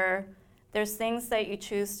border, there's things that you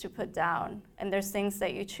choose to put down, and there's things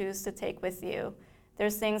that you choose to take with you.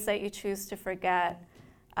 There's things that you choose to forget.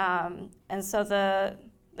 And so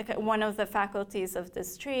one of the faculties of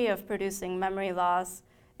this tree of producing memory loss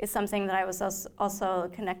is something that I was also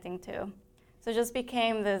connecting to. So it just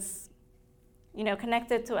became this,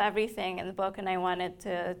 connected to everything in the book, and I wanted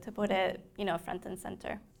to put it, front and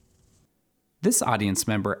center. This audience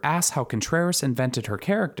member asks how Contreras invented her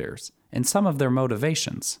characters and some of their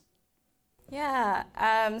motivations. Yeah,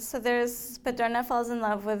 so there's Petrona falls in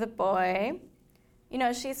love with a boy.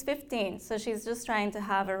 She's 15, so she's just trying to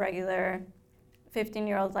have a regular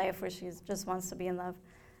 15-year-old life where she just wants to be in love.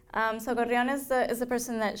 So Gorrión is the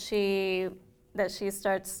person that she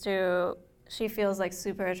feels like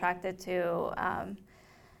super attracted to,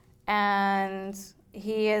 and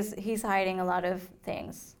he's hiding a lot of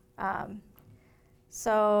things.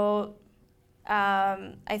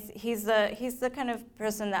 He's the kind of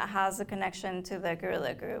person that has a connection to the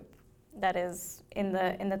guerrilla group that is in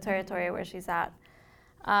the territory where she's at.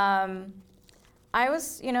 I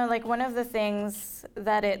was, one of the things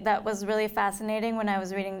that was really fascinating when I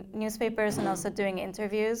was reading newspapers and also doing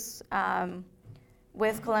interviews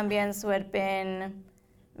with Colombians who had been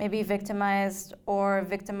maybe victimized or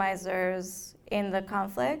victimizers in the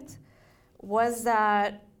conflict was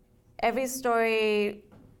that every story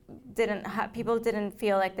people didn't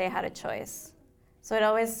feel like they had a choice. So it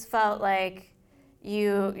always felt like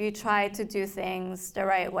you tried to do things the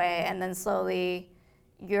right way, and then slowly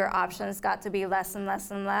your options got to be less and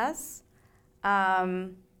less and less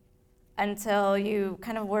until you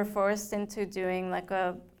kind of were forced into doing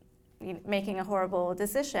making a horrible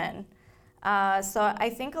decision. So I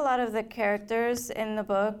think a lot of the characters in the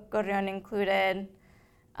book, Gorrión included,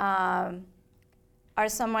 are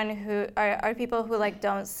people who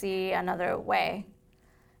don't see another way.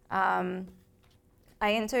 I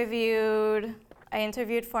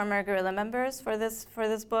interviewed former guerrilla members for this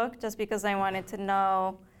book just because I wanted to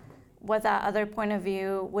know what that other point of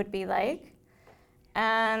view would be like.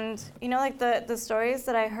 And the stories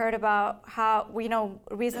that I heard about how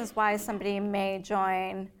reasons why somebody may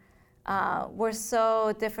join were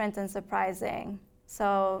so different and surprising.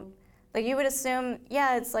 So, like, you would assume,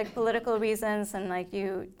 yeah, it's like political reasons, and like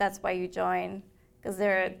that's why you join, because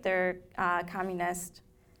they're communist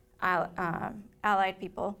allied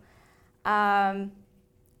people. But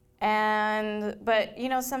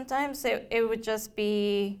sometimes it would just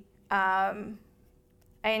be.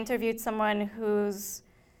 I interviewed someone whose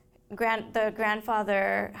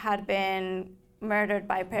grandfather had been murdered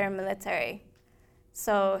by paramilitary.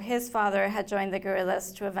 So his father had joined the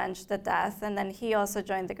guerrillas to avenge the death, and then he also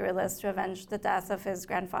joined the guerrillas to avenge the death of his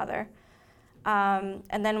grandfather.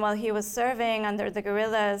 And then while he was serving under the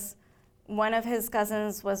guerrillas, one of his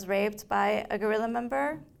cousins was raped by a guerrilla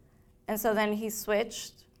member, and so then he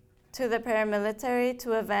switched to the paramilitary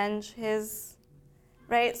to avenge his.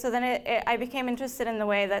 Right, so then I became interested in the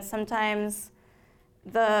way that sometimes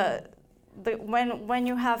when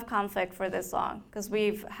you have conflict for this long, because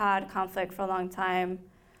we've had conflict for a long time,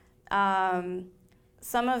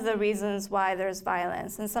 some of the reasons why there's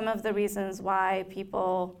violence and some of the reasons why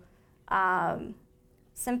people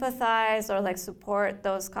sympathize or like support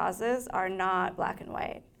those causes are not black and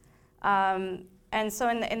white. And so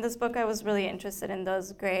in this book, I was really interested in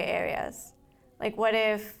those gray areas. Like, what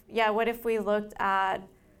if we looked at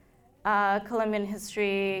Colombian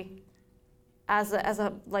history as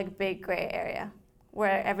a like big gray area,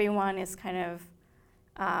 where everyone is kind of,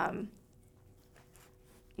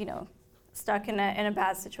 stuck in a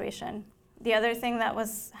bad situation. The other thing that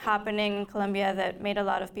was happening in Colombia that made a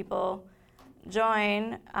lot of people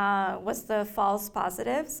join was the false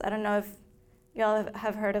positives. I don't know if y'all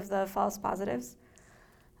have heard of the false positives.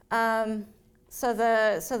 So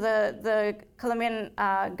the Colombian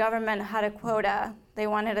government had a quota. They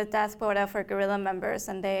wanted a death quota for guerrilla members,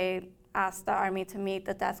 and they asked the army to meet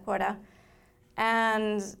the death quota.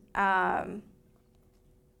 And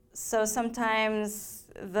so sometimes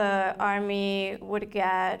the army would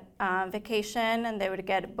get vacation, and they would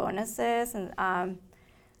get bonuses, and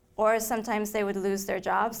or sometimes they would lose their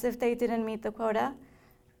jobs if they didn't meet the quota.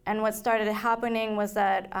 And what started happening was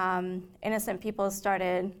that innocent people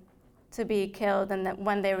started to be killed, and that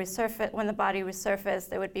when the body resurfaced,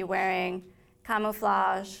 they would be wearing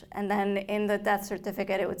camouflage, and then in the death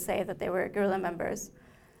certificate it would say that they were guerrilla members.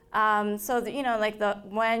 When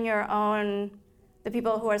the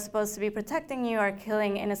people who are supposed to be protecting you are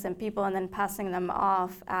killing innocent people and then passing them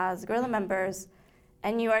off as guerrilla members,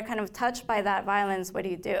 and you are kind of touched by that violence, what do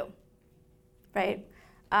you do, right?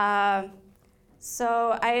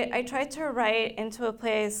 So I tried to write into a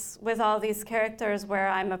place with all these characters where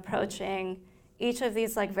I'm approaching each of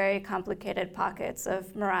these like very complicated pockets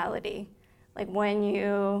of morality. Like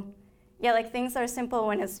things are simple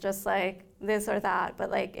when it's just like this or that, but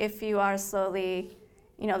like if you are slowly,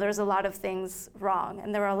 there's a lot of things wrong,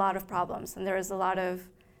 and there are a lot of problems, and there is a lot of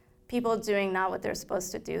people doing not what they're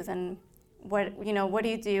supposed to do, then what do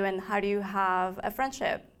you do, and how do you have a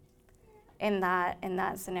friendship in that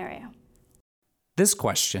scenario? This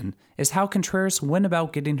question is how Contreras went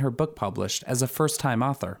about getting her book published as a first-time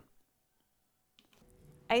author.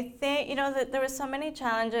 I think, that there were so many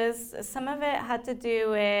challenges. Some of it had to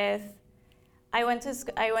do with, I went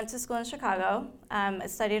to school in Chicago. I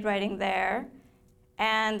studied writing there,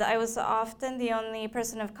 and I was often the only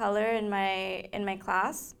person of color in my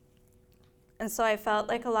class. And so I felt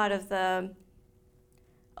like a lot of the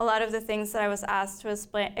things that I was asked to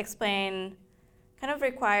explain kind of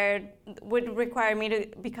would require me to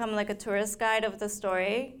become like a tourist guide of the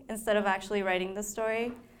story instead of actually writing the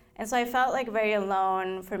story. And so I felt like very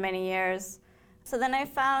alone for many years. So then I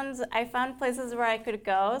found places where I could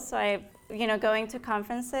go. So going to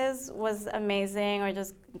conferences was amazing, or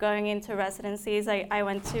just going into residencies. I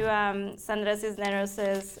went to Sandra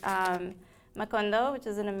Cisneros' Macondo, which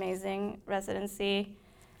is an amazing residency.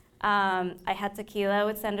 I had tequila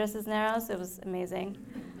with Sandra Cisneros. It was amazing.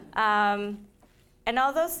 And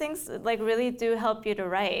all those things like really do help you to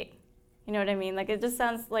write. You know what I mean? Like, it just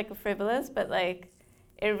sounds like frivolous, but like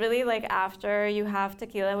it really, like, after you have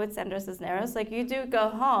tequila with Sandra Cisneros, like, you do go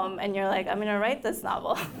home and you're like, I'm gonna write this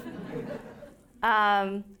novel.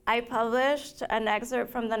 I published an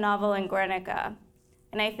excerpt from the novel in Guernica,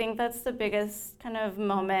 and I think that's the biggest kind of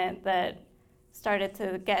moment that started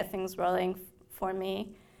to get things rolling for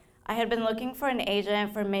me. I had been looking for an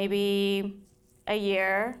agent for maybe a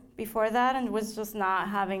year before that and was just not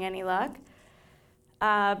having any luck.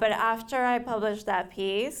 But after I published that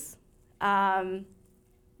piece, I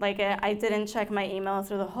didn't check my email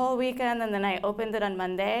through the whole weekend, and then I opened it on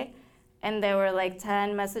Monday, and there were like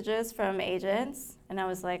 10 messages from agents, and I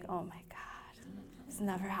was like, oh my God, this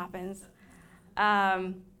never happens.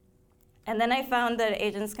 And then I found that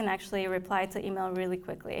agents can actually reply to email really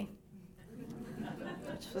quickly.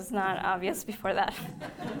 which was not obvious before that.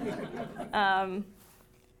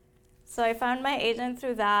 So I found my agent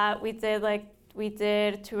through that. We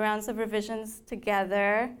did 2 rounds of revisions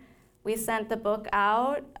together. We sent the book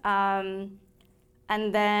out, and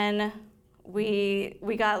then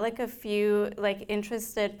we got like a few like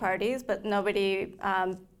interested parties, but nobody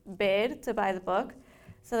bid to buy the book.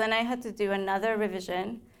 So then I had to do another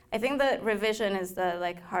revision. I think the revision is the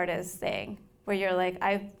like hardest thing, where you're like,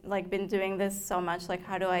 I've like been doing this so much, like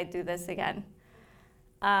how do I do this again?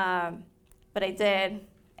 But I did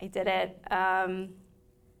it.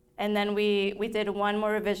 And then we did one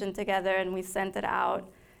more revision together and we sent it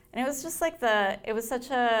out. And it was just like it was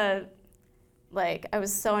such a, like, I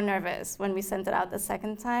was so nervous when we sent it out the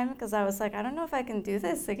second time, because I was like, I don't know if I can do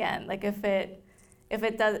this again. Like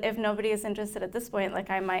if nobody is interested at this point, like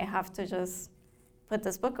I might have to just put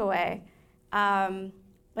this book away.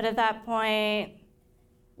 But at that point,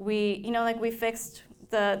 we fixed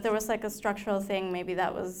there was like a structural thing maybe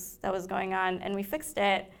that was going on, and we fixed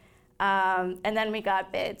it. And then we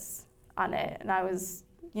got bids on it, and I was,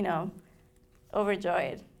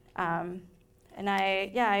 overjoyed. And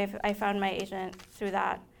I found my agent through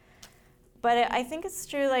that. But I think it's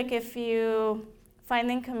true, like if you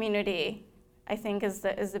finding community, I think was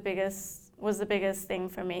the biggest thing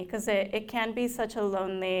for me, because it can be such a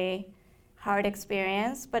lonely, hard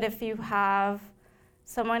experience. But if you have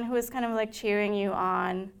someone who is kind of like cheering you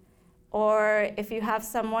on, or if you have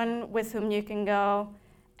someone with whom you can go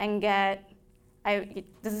and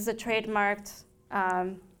this is a trademarked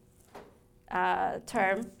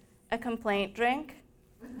term, a complaint drink,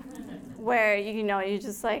 where you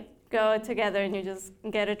just like go together and you just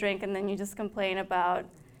get a drink and then you just complain about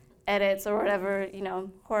edits or whatever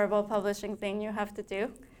horrible publishing thing you have to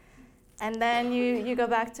do, and then you go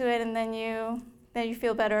back to it, and then you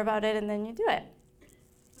feel better about it, and then you do it.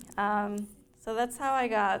 So that's how I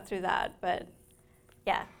got through that. But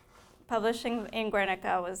yeah, publishing in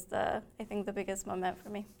Guernica was I think the biggest moment for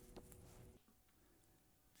me.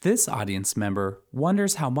 This audience member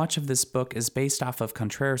wonders how much of this book is based off of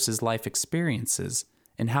Contreras' life experiences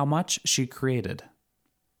and how much she created.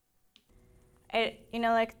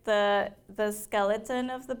 The skeleton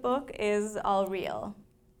of the book is all real.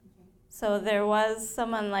 So there was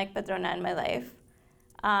someone like Petrona in my life,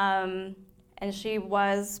 and she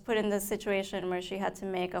was put in this situation where she had to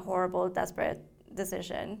make a horrible, desperate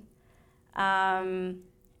decision. And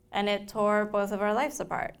it tore both of our lives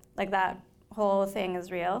apart. Like, that whole thing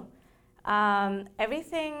is real.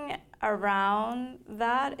 Everything around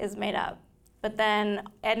that is made up. But then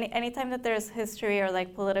anytime that there's history or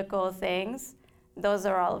like political things, those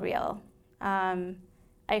are all real.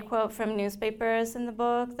 I quote from newspapers in the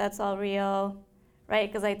book, that's all real, right?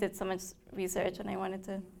 Because I did so much research and I wanted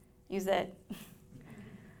to use it.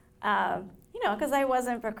 Because I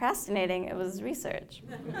wasn't procrastinating, it was research.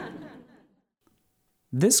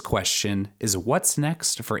 This question is what's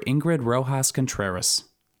next for Ingrid Rojas Contreras?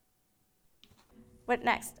 What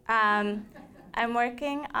next? I'm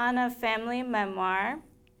working on a family memoir,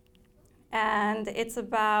 and it's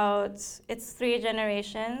 3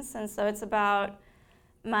 generations, and so it's about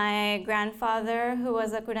my grandfather, who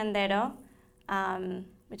was a curandero,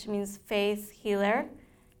 which means faith healer,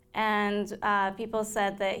 and people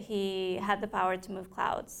said that he had the power to move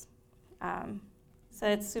clouds. So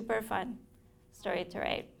it's super fun story to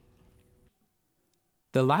write.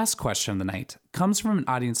 The last question of the night comes from an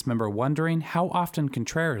audience member wondering how often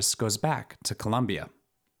Contreras goes back to Colombia.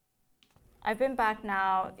 I've been back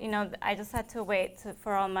now. I just had to wait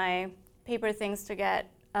for all my paper things to get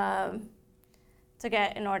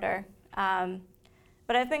in order.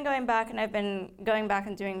 But I've been going back, and I've been going back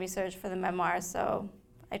and doing research for the memoir. So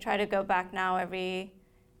I try to go back now every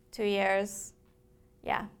 2 years.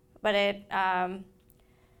 Yeah, but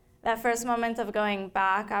that first moment of going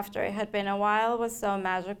back after it had been a while was so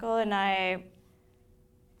magical, and I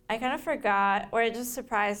kind of forgot, or it just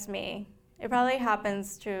surprised me. It probably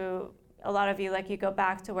happens to a lot of you, like you go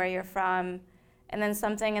back to where you're from, and then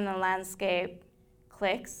something in the landscape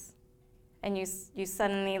clicks, and you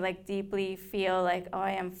suddenly like deeply feel like, oh,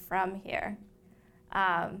 I am from here.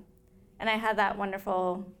 And I had that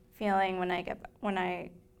wonderful feeling when I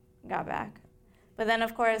got back. But then,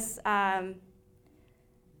 of course,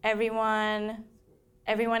 everyone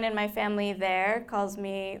in my family there calls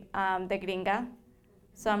me the gringa,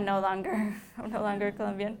 so I'm no longer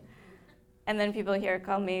Colombian. And then people here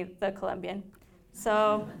call me the Colombian.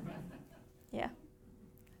 So, yeah,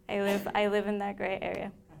 I live in that gray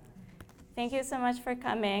area. Thank you so much for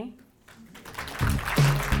coming.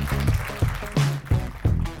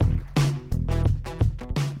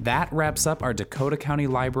 That wraps up our Dakota County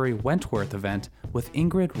Library Wentworth event with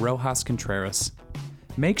Ingrid Rojas Contreras.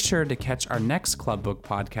 Make sure to catch our next Club Book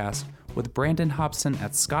podcast with Brandon Hobson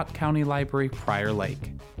at Scott County Library, Prior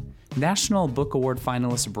Lake. National Book Award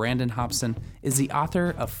finalist Brandon Hobson is the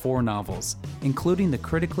author of 4 novels, including the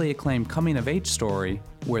critically acclaimed coming-of-age story,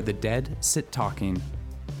 Where the Dead Sit Talking.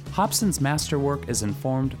 Hobson's masterwork is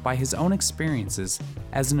informed by his own experiences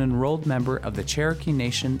as an enrolled member of the Cherokee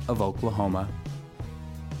Nation of Oklahoma.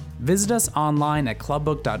 Visit us online at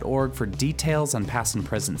clubbook.org for details on past and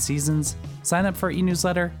present seasons, sign up for our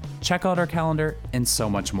e-newsletter, check out our calendar, and so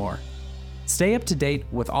much more. Stay up to date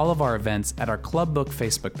with all of our events at our Club Book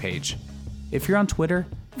Facebook page. If you're on Twitter,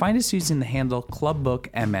 find us using the handle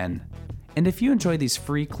ClubBookMN. And if you enjoy these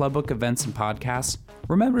free Club Book events and podcasts,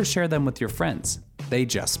 remember to share them with your friends. They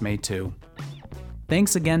just may too.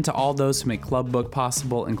 Thanks again to all those who make Club Book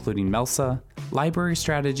possible, including MELSA, Library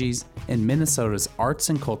Strategies, and Minnesota's Arts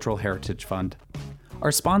and Cultural Heritage Fund.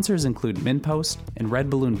 Our sponsors include MinnPost and Red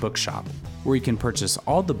Balloon Bookshop, where you can purchase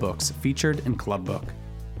all the books featured in Club Book.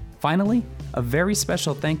 Finally, a very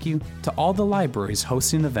special thank you to all the libraries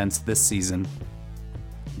hosting events this season.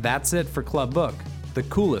 That's it for Club Book, the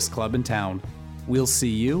coolest club in town. We'll see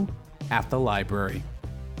you at the library.